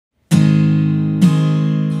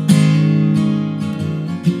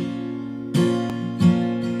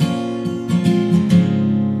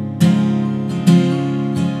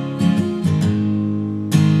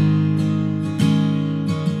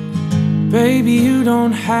Baby, you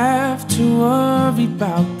don't have to worry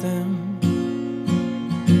about them.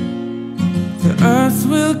 The earth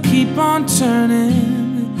will keep on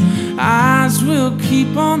turning, eyes will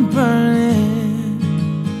keep on burning.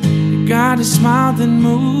 You got a smile that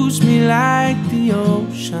moves me like the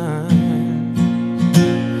ocean.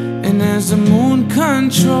 And as the moon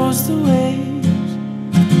controls the waves,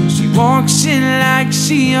 she walks in like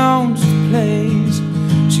she owns the place.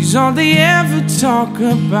 She's all they ever talk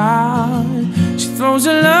about. She throws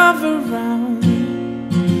her love around,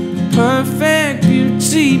 perfect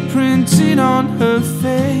beauty printed on her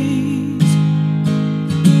face.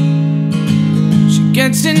 She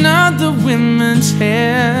gets in other women's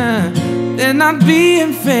hair, they're not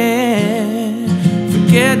being fair.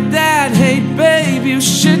 Forget that, hey babe, you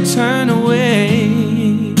should turn away.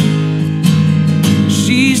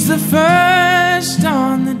 She's the first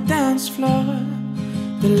on the dance floor,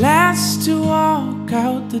 the last to walk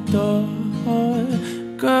out the door.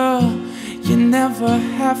 Girl, you never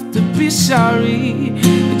have to be sorry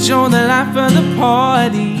that you're the life of the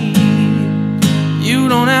party. You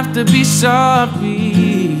don't have to be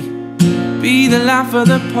sorry, be the life of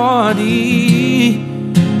the party.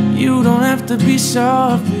 You don't have to be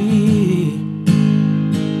sorry.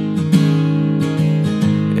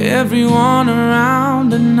 Everyone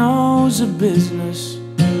around her knows her business.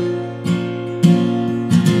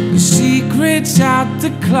 The secret's out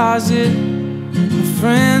the closet, her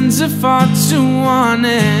friends are far too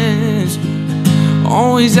honest.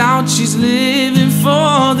 Always out, she's living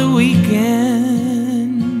for the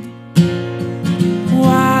weekend.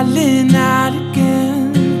 Wilding out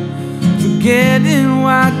again, forgetting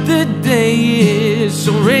what the day is.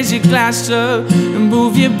 So raise your glass up and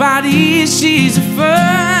move your body. She's the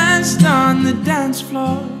first on the dance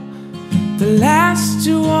floor, the last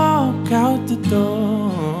to walk out the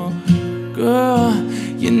door. Girl,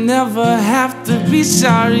 you never have to be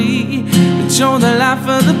sorry that you're the life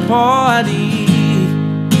of the party.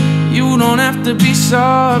 You don't have to be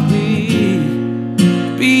sorry,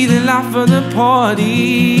 be the life of the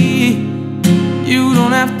party. You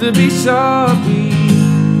don't have to be sorry.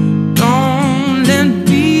 Don't let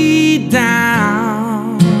me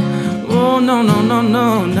down. Oh no, no, no,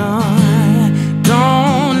 no, no.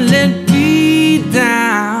 Don't let me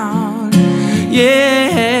down.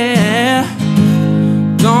 Yeah.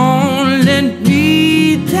 Don't let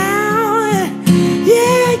me down.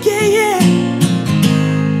 Yeah, yeah, yeah.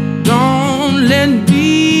 Don't let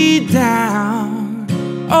me down.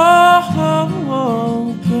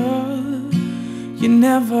 Oh, girl, you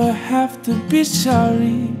never have to be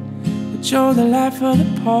sorry, but you're the life of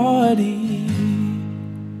the party.